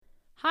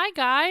Hi,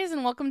 guys,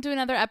 and welcome to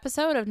another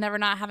episode of Never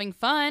Not Having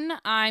Fun.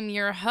 I'm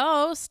your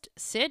host,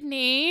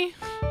 Sydney.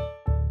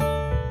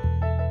 No,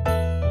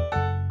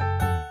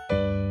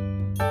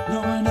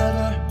 we're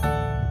never.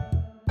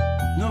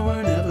 No,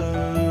 we're never.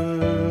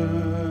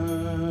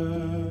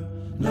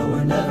 No,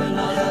 we're never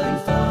not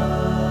having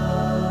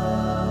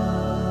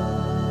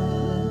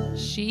fun.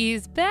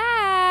 She's back.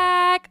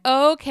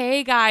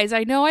 Okay, guys,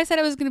 I know I said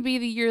it was going to be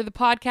the year of the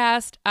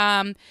podcast.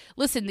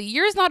 Listen, the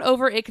year's not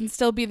over. It can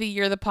still be the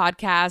year of the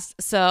podcast.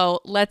 So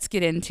let's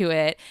get into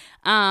it.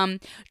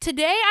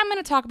 Today I'm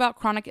going to talk about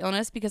chronic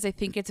illness because I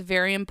think it's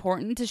very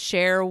important to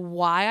share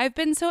why I've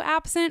been so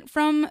absent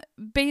from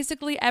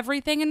basically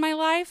everything in my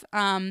life.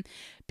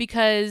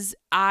 Because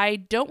I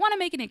don't want to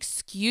make an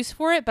excuse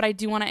for it, but I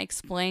do want to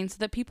explain so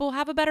that people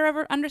have a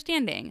better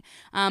understanding.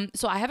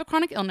 So I have a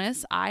chronic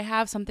illness. I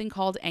have something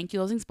called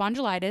ankylosing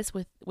spondylitis,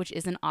 which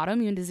is an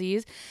autoimmune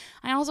disease.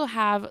 I also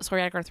have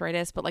psoriatic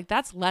arthritis, but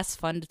that's less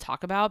fun to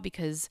talk about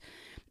because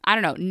I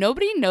don't know.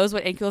 Nobody knows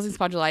what ankylosing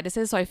spondylitis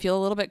is, so I feel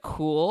a little bit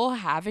cool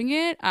having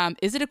it.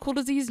 Is it a cool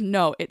disease?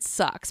 No, it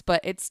sucks,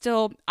 but it's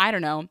still, I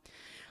don't know.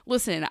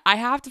 Listen, I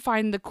have to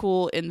find the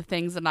cool in the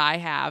things that I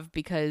have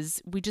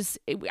because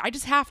I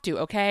just have to,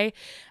 okay?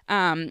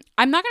 I'm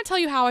not going to tell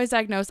you how I was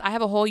diagnosed. I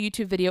have a whole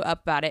YouTube video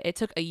up about it. It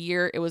took a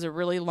year. It was a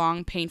really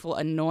long, painful,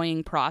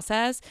 annoying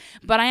process,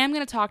 but I am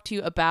going to talk to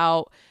you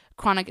about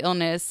chronic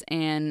illness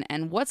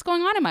and what's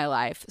going on in my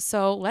life.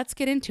 So let's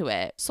get into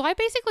it. So I've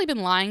basically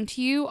been lying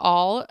to you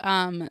all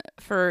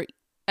for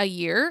a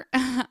year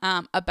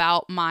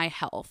about my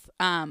health.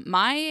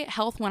 My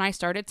health when I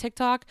started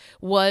TikTok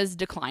was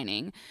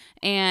declining,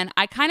 and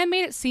I kind of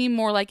made it seem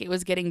more like it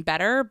was getting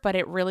better, but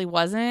it really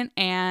wasn't.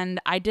 And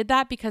I did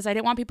that because I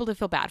didn't want people to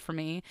feel bad for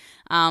me.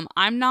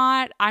 I'm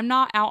not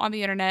out on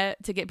the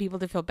internet to get people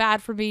to feel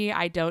bad for me.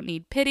 I don't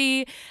need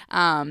pity.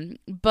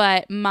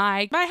 But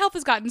my health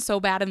has gotten so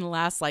bad in the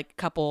last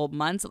couple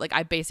months that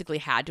I basically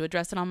had to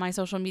address it on my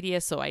social media,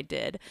 so I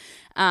did.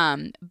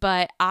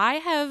 But I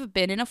have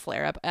been in a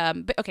flare up.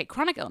 Okay,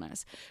 chronic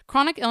illness.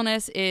 Chronic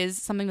illness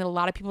is something that a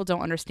lot of people don't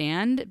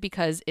understand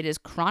because it is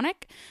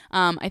chronic.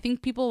 I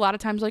think people a lot of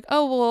times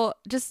oh, well,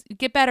 just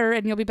get better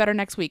and you'll be better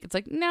next week. It's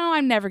no,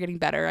 I'm never getting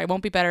better. I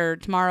won't be better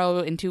tomorrow,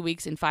 in 2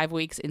 weeks, in 5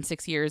 weeks, in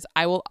 6 years.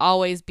 I will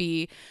always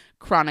be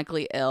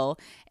chronically ill.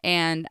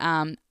 And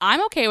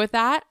I'm okay with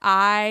that.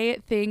 I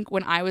think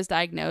when I was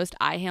diagnosed,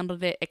 I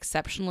handled it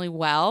exceptionally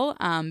well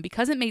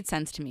because it made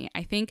sense to me.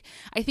 I think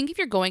if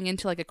you're going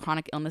into a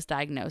chronic illness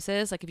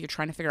diagnosis, if you're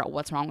trying to figure out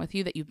what's wrong with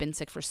you, that you've been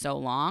sick for so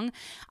long,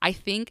 I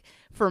think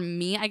for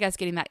me, I guess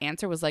getting that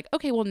answer was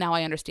okay, well, now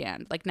I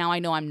understand. Now I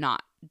know I'm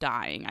not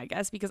dying, I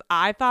guess, because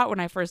I thought when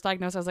I first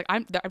diagnosed, I was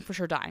I'm for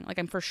sure dying.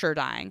 I'm for sure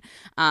dying.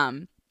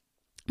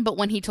 But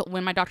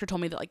when my doctor told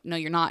me that no,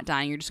 you're not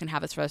dying, you're just gonna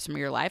have this for the rest of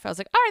your life, I was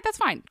all right, that's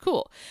fine,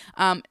 cool.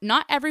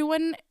 Not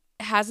everyone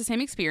has the same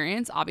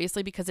experience,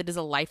 obviously, because it is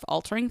a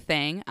life-altering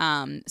thing.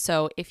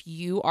 So if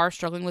you are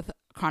struggling with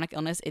chronic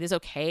illness, it is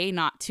okay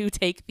not to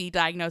take the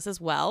diagnosis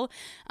well.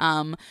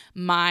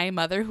 My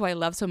mother, who I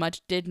love so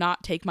much, did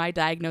not take my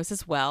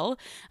diagnosis well.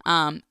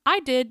 I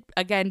did,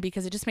 again,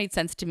 because it just made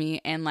sense to me.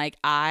 And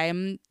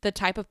I'm the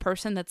type of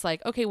person that's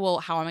okay, well,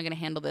 how am I going to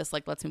handle this?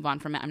 Let's move on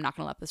from it. I'm not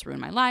going to let this ruin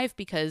my life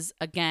because,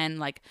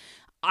 again,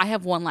 I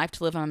have one life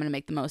to live and I'm going to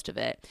make the most of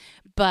it.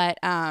 But,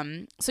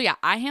 so yeah,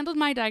 I handled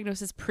my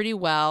diagnosis pretty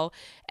well.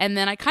 And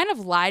then I kind of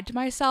lied to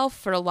myself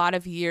for a lot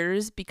of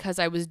years because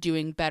I was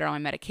doing better on my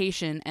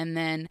medication. And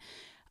then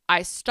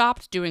I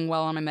stopped doing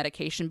well on my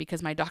medication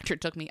because my doctor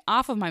took me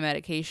off of my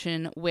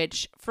medication,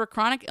 which for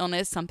chronic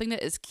illness, something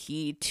that is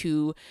key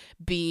to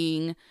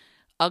being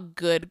a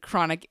good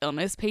chronic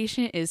illness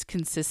patient is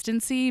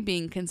consistency,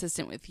 being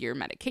consistent with your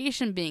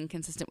medication, being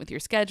consistent with your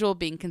schedule,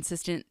 being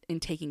consistent in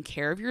taking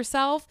care of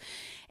yourself.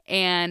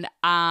 And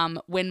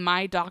when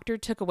my doctor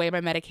took away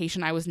my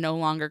medication, I was no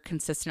longer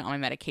consistent on my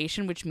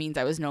medication, which means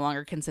I was no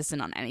longer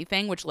consistent on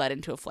anything, which led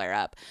into a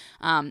flare-up.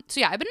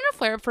 So yeah, I've been in a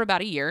flare-up for about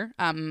a year,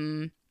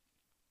 and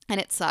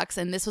it sucks.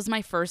 And this was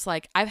my first,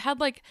 I've had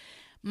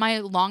my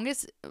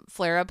longest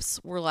flare-ups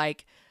were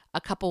a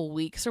couple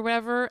weeks or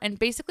whatever. And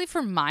basically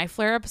for my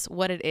flare-ups,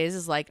 what it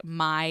is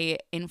my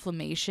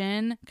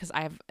inflammation, because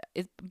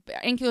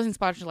ankylosing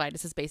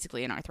spondylitis is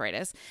basically an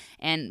arthritis,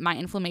 and my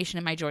inflammation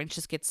in my joints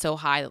just gets so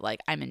high that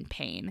I'm in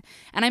pain.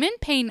 And I'm in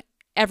pain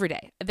every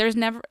day. There's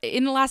never,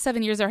 in the last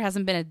 7 years, there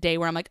hasn't been a day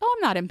where I'm oh,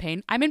 I'm not in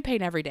pain. I'm in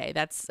pain every day.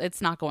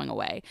 It's not going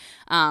away.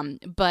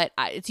 But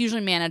it's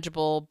usually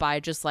manageable by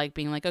just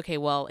being okay,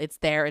 well, it's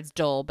there, it's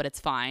dull, but it's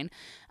fine.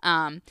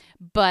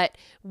 But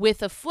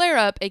with a flare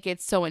up, it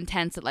gets so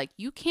intense that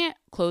you can't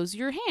close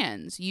your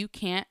hands. You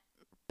can't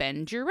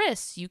bend your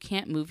wrists. You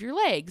can't move your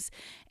legs.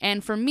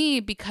 And for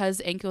me,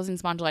 because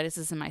ankylosing spondylitis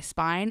is in my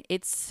spine,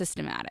 it's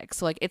systematic.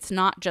 So it's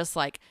not just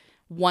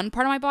one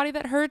part of my body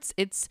that hurts.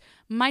 It's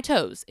my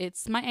toes,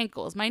 it's my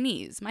ankles, my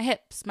knees, my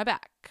hips, my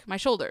back, my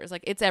shoulders.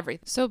 It's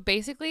everything. So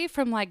basically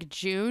from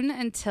June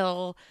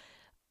until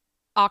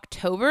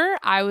October,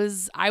 I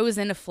was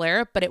in a flare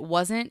up, but it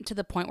wasn't to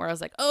the point where I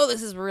was like, oh,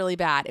 this is really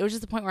bad. It was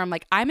just the point where I'm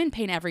like, I'm in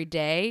pain every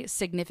day,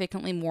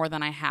 significantly more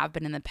than I have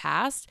been in the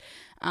past.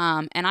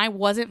 And I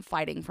wasn't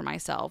fighting for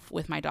myself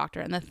with my doctor.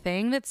 And the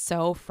thing that's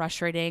so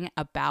frustrating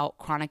about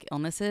chronic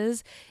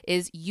illnesses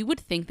is you would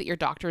think that your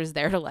doctor is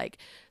there to like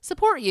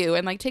support you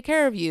and like take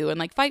care of you and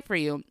like fight for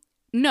you.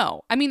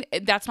 No, I mean,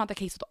 that's not the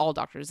case with all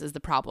doctors, is the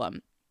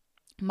problem.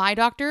 My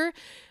doctor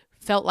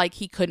felt like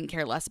he couldn't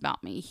care less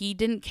about me. He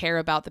didn't care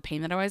about the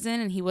pain that I was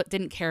in, and he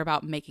didn't care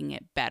about making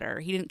it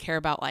better. He didn't care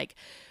about like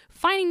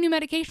finding new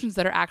medications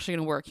that are actually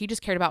going to work. He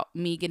just cared about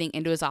me getting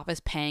into his office,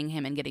 paying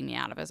him, and getting me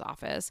out of his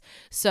office.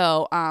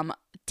 So,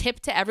 tip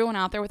to everyone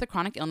out there with a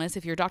chronic illness,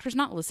 if your doctor's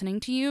not listening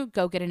to you,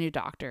 go get a new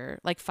doctor.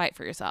 Like, fight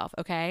for yourself,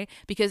 okay?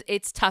 Because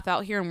it's tough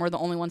out here and we're the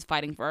only ones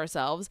fighting for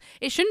ourselves.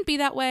 It shouldn't be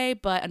that way,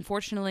 but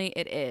unfortunately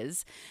it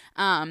is.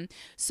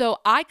 So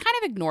I kind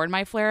of ignored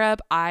my flare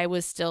up. I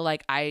was still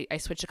like, I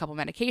switched a couple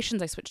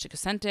medications. I switched to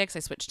Cosentyx. I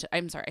switched to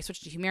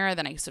Humira,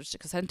 then I switched to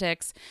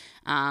Cosentyx.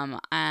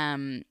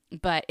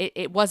 But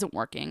it wasn't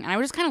working. And I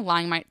was just kind of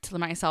lying to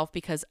myself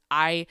because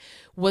I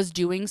was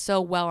doing so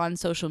well on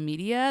social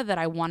media that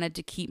I wanted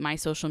to keep my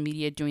social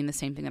media doing the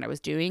same thing that I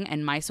was doing.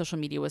 And my social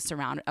media was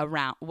surrounded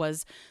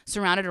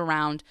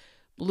around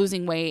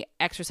losing weight,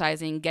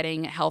 exercising,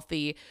 getting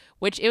healthy,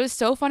 which it was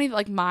so funny that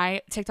like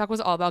my TikTok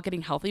was all about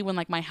getting healthy when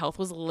like my health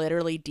was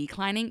literally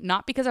declining,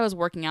 not because I was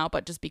working out,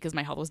 but just because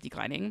my health was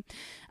declining.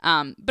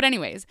 But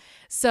anyways,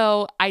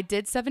 so I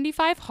did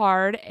 75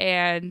 hard,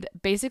 and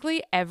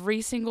basically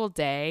every single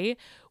day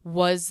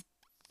was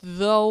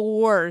the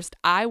worst.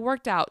 I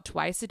worked out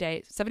twice a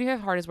day. 75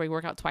 hard is where you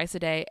work out twice a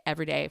day,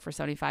 every day for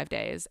 75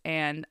 days.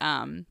 And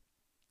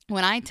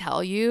when I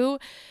tell you,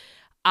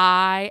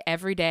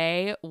 every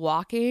day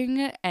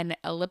walking and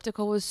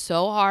elliptical was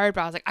so hard,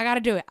 but I was like, I got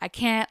to do it. I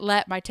can't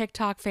let my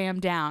TikTok fam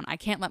down. I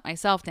can't let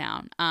myself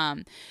down.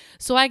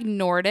 So I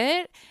ignored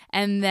it.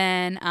 And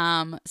then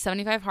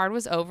 75 hard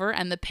was over,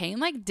 and the pain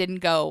like didn't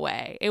go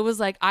away. It was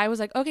like, I was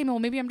like, okay, well,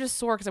 maybe I'm just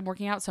sore because I'm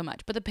working out so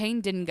much, but the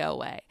pain didn't go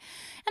away.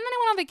 And then I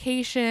went on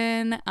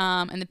vacation,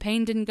 and the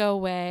pain didn't go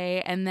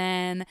away. And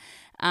then,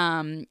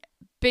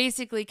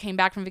 basically came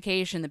back from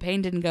vacation. The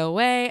pain didn't go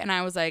away. And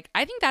I was like,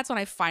 I think that's when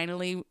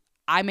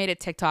I made a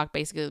TikTok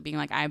basically being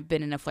like, I've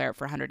been in a flare up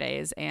for 100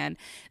 days. And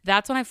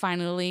that's when I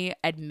finally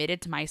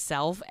admitted to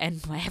myself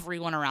and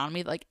everyone around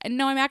me, like,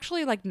 no, I'm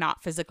actually like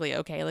not physically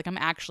okay. Like, I'm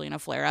actually in a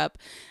flare up.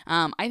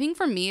 I think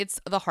for me, it's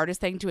the hardest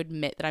thing to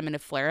admit that I'm in a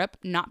flare up,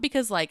 not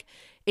because like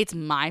it's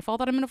my fault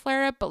that I'm in a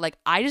flare up, but like,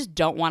 I just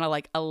don't want to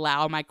like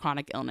allow my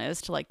chronic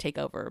illness to like take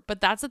over. But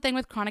that's the thing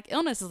with chronic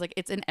illness, is like,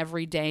 it's an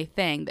everyday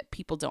thing that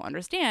people don't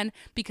understand,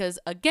 because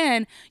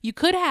again, you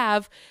could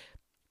have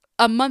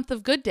a month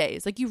of good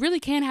days. Like, you really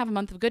can have a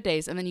month of good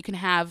days, and then you can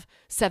have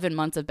 7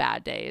 months of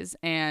bad days.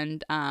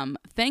 And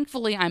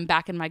thankfully, I'm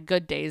back in my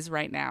good days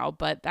right now.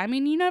 But I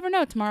mean, you never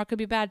know. Tomorrow could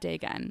be a bad day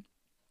again.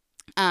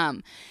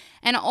 And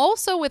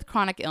also with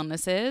chronic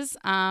illnesses,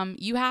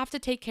 you have to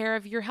take care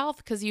of your health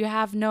because you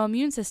have no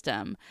immune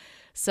system.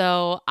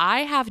 So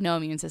I have no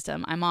immune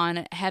system. I'm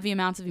on heavy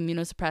amounts of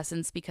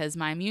immunosuppressants because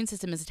my immune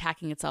system is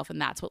attacking itself,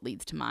 and that's what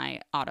leads to my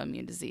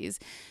autoimmune disease.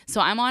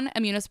 So I'm on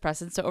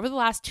immunosuppressants. So over the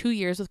last 2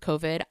 years with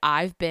COVID,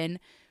 I've been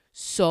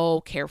so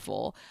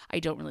careful. I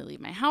don't really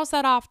leave my house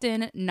that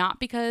often,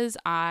 not because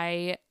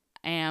I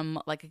am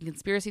like a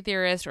conspiracy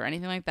theorist or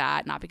anything like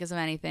that, not because of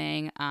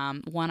anything.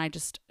 One, I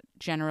just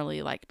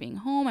generally like being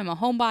home. I'm a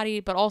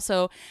homebody, but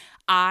also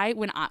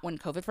when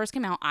COVID first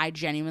came out, I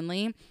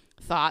genuinely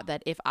thought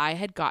that if I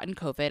had gotten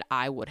COVID,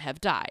 I would have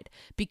died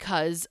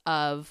because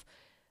of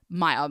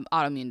my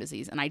autoimmune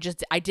disease. And I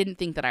didn't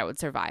think that I would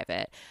survive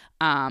it.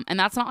 And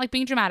that's not like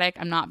being dramatic.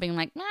 I'm not being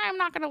like, I'm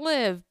not going to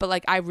live. But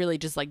like, I really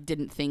just like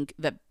didn't think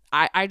that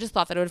I just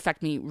thought that it would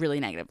affect me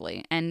really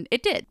negatively. And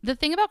it did. The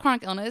thing about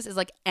chronic illness is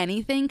like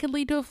anything could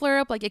lead to a flare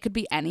up. Like, it could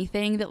be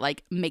anything that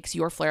like makes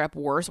your flare up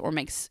worse or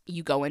makes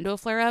you go into a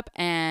flare up.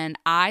 And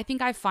I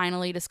think I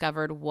finally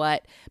discovered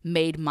what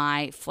made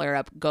my flare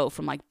up go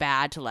from like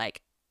bad to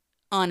like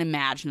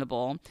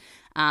unimaginable.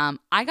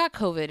 I got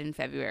COVID in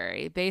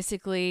February.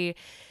 Basically,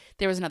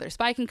 there was another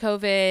spike in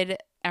COVID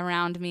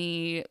around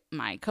me.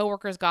 My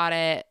coworkers got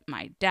it.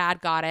 My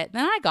dad got it.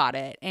 Then I got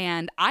it.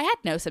 And I had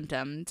no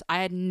symptoms.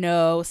 I had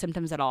no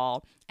symptoms at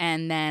all.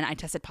 And then I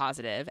tested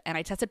positive. And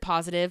I tested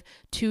positive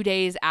 2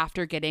 days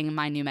after getting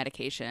my new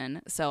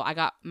medication. So I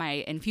got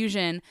my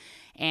infusion,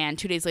 and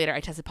 2 days later I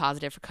tested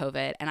positive for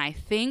COVID. And I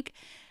think,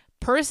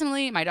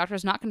 personally, my doctor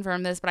has not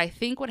confirmed this, but I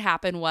think what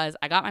happened was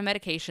I got my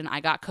medication, I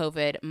got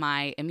COVID,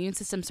 my immune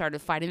system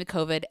started fighting the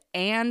COVID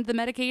and the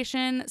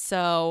medication.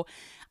 So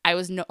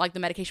the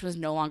medication was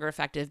no longer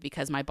effective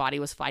because my body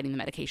was fighting the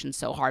medication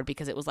so hard,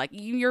 because it was like,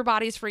 your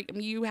body's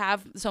you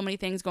have so many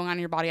things going on in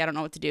your body. I don't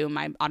know what to do.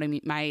 My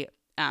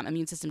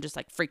immune system just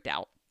like freaked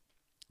out.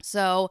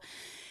 So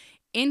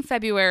in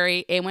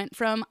February, it went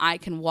from I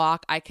can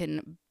walk, I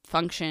can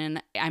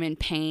function, I'm in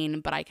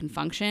pain, but I can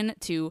function,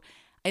 to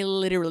I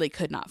literally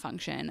could not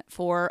function.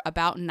 For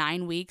about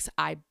 9 weeks,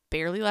 I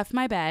barely left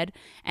my bed.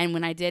 And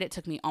when I did, it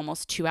took me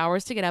almost 2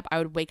 hours to get up. I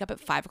would wake up at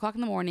 5 o'clock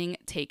in the morning,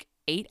 take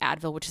 8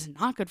 Advil, which is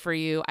not good for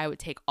you. I would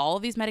take all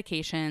of these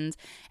medications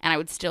and I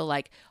would still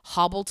like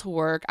hobble to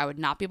work. I would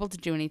not be able to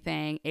do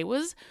anything. It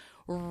was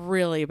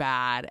really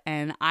bad.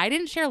 And I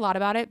didn't share a lot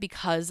about it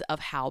because of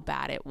how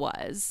bad it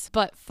was.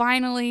 But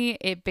finally,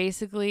 it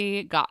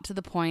basically got to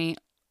the point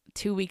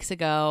 2 weeks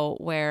ago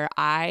where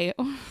I,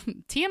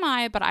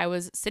 TMI, but I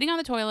was sitting on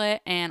the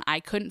toilet and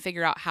I couldn't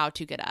figure out how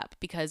to get up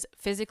because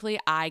physically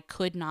I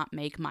could not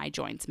make my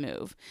joints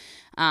move.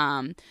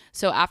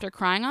 So after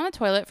crying on the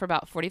toilet for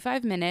about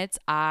 45 minutes,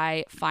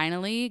 I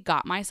finally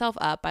got myself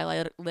up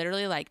by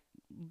literally like,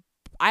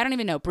 I don't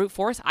even know, brute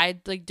force. I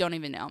like don't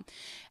even know.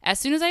 As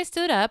soon as I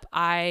stood up,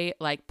 I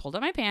like pulled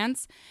up my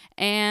pants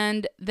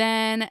and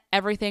then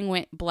everything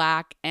went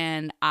black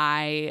and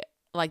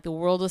like the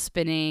world was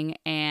spinning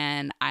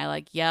and I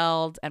like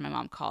yelled and my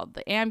mom called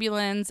the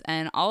ambulance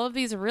and all of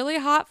these really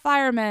hot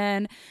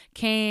firemen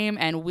came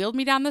and wheeled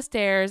me down the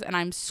stairs and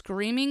I'm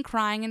screaming,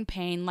 crying in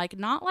pain, like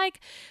not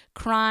like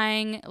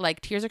crying,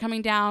 like tears are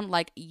coming down,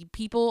 like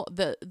people,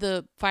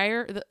 the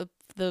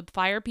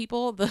fire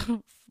people,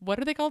 what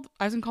are they called?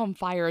 I was gonna call them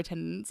fire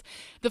attendants.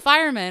 The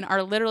firemen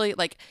are literally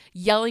like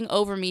yelling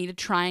over me to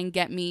try and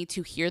get me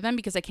to hear them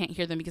because I can't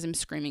hear them because I'm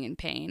screaming in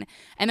pain.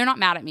 And they're not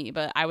mad at me,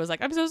 but I was like,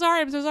 I'm so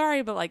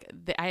sorry. But like,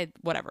 I had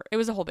whatever. It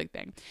was a whole big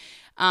thing.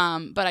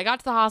 But I got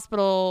to the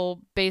hospital.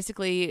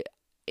 Basically,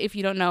 if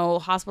you don't know,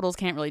 hospitals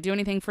can't really do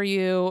anything for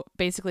you.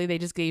 Basically, they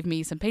just gave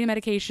me some pain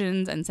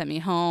medications and sent me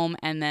home.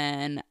 And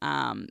then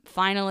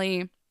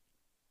finally,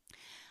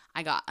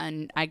 I got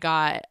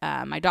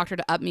my doctor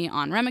to up me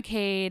on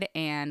Remicade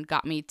and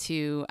got me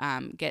to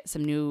get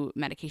some new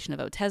medication of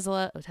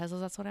Otezla.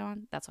 Otezla, that's what I'm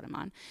on. That's what I'm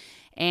on.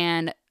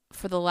 And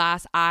for the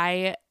last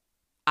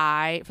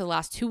for the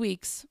last 2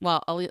 weeks,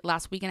 well,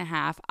 last week and a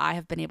half, I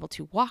have been able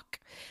to walk.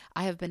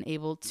 I have been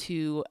able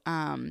to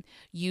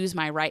use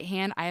my right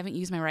hand. I haven't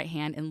used my right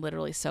hand in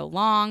literally so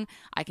long.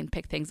 I can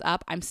pick things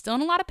up. I'm still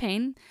in a lot of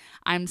pain.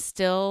 I'm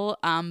still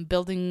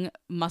building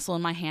muscle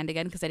in my hand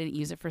again because I didn't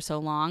use it for so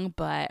long.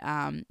 But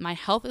my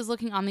health is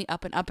looking on the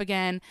up and up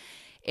again.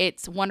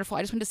 It's wonderful.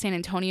 I just went to San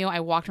Antonio.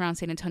 I walked around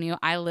San Antonio.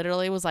 I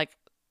literally was like,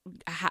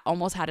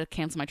 almost had to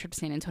cancel my trip to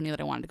San Antonio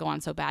that I wanted to go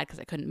on so bad because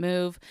I couldn't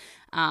move.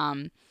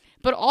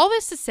 But all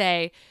this to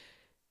say,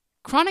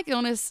 chronic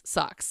illness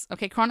sucks.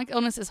 Okay, chronic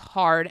illness is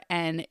hard.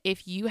 And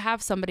if you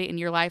have somebody in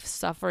your life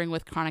suffering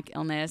with chronic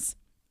illness,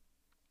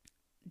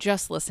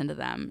 just listen to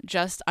them.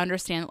 Just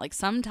understand that like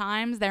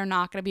sometimes they're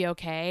not going to be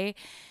okay.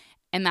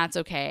 And that's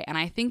okay. And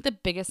I think the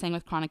biggest thing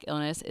with chronic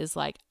illness is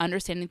like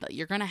understanding that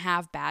you're going to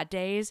have bad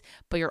days,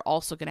 but you're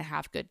also going to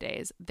have good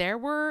days.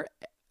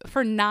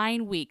 For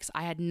 9 weeks,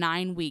 I had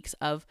 9 weeks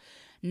of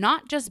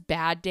not just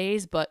bad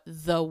days, but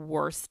the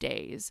worst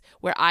days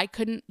where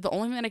the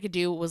only thing that I could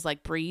do was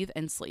like breathe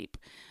and sleep.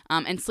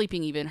 And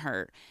sleeping even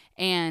hurt.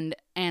 And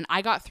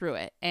I got through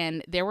it.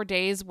 And there were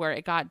days where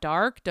it got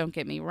dark. Don't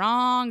get me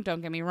wrong.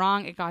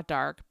 It got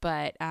dark.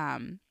 But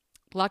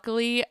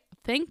luckily,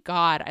 thank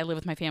God I live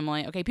with my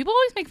family. Okay, people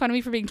always make fun of me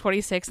for being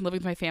 26 and living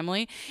with my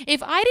family.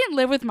 If I didn't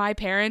live with my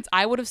parents,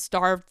 I would have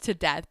starved to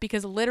death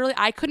because literally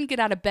I couldn't get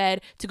out of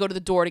bed to go to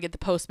the door to get the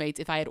Postmates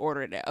if I had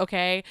ordered it,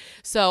 okay?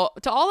 So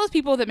to all those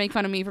people that make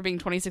fun of me for being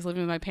 26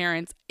 living with my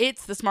parents,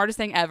 it's the smartest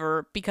thing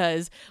ever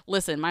because,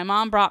 listen, my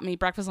mom brought me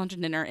breakfast, lunch,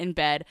 and dinner in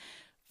bed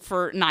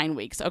for 9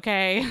 weeks,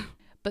 okay?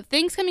 But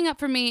things coming up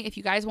for me, if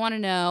you guys want to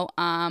know,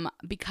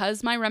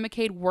 because my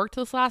Remicade worked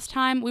this last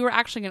time, we were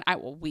actually going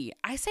to,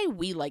 I say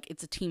we like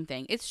it's a team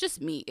thing. It's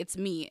just me. It's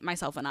me,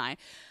 myself, and I.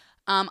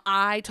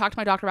 I talked to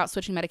my doctor about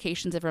switching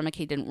medications if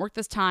Remicade didn't work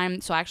this time.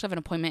 So I actually have an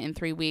appointment in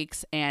 3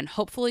 weeks and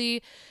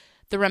hopefully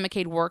the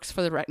Remicade works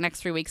for the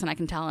next 3 weeks and I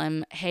can tell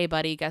him, hey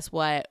buddy, guess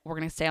what? We're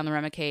going to stay on the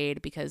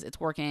Remicade because it's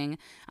working.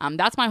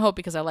 That's my hope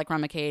because I like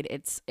Remicade.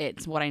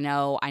 It's what I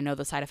know. I know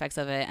the side effects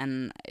of it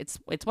and it's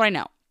what I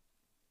know.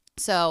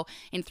 So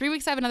in 3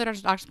 weeks, I have another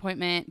doctor's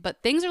appointment,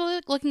 but things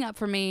are looking up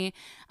for me.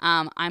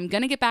 I'm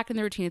going to get back in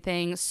the routine of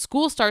things.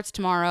 School starts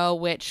tomorrow,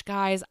 which,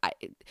 guys,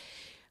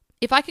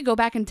 if I could go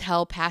back and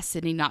tell past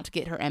Sydney not to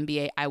get her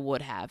MBA, I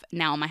would have.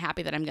 Now, am I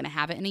happy that I'm going to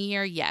have it in a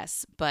year?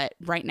 Yes. But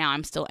right now,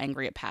 I'm still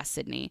angry at past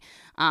Sydney.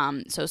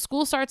 So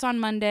school starts on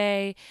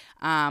Monday.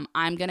 I'm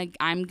going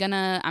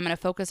to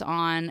focus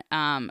on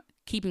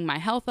keeping my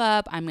health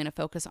up. I'm going to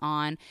focus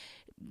on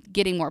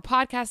getting more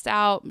podcasts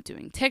out,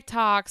 doing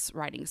TikToks,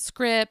 writing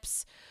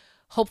scripts,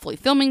 hopefully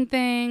filming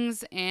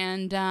things.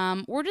 And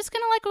we're just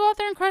going to like go out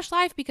there and crush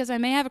life because I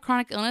may have a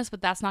chronic illness, but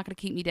that's not going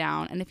to keep me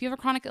down. And if you have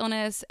a chronic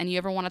illness and you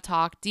ever want to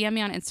talk, DM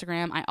me on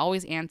Instagram. I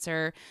always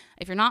answer.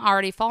 If you're not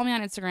already, follow me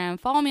on Instagram,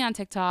 follow me on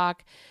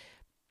TikTok.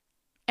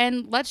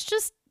 And let's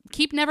just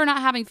keep never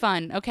not having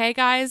fun. Okay,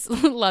 guys?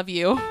 Love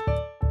you.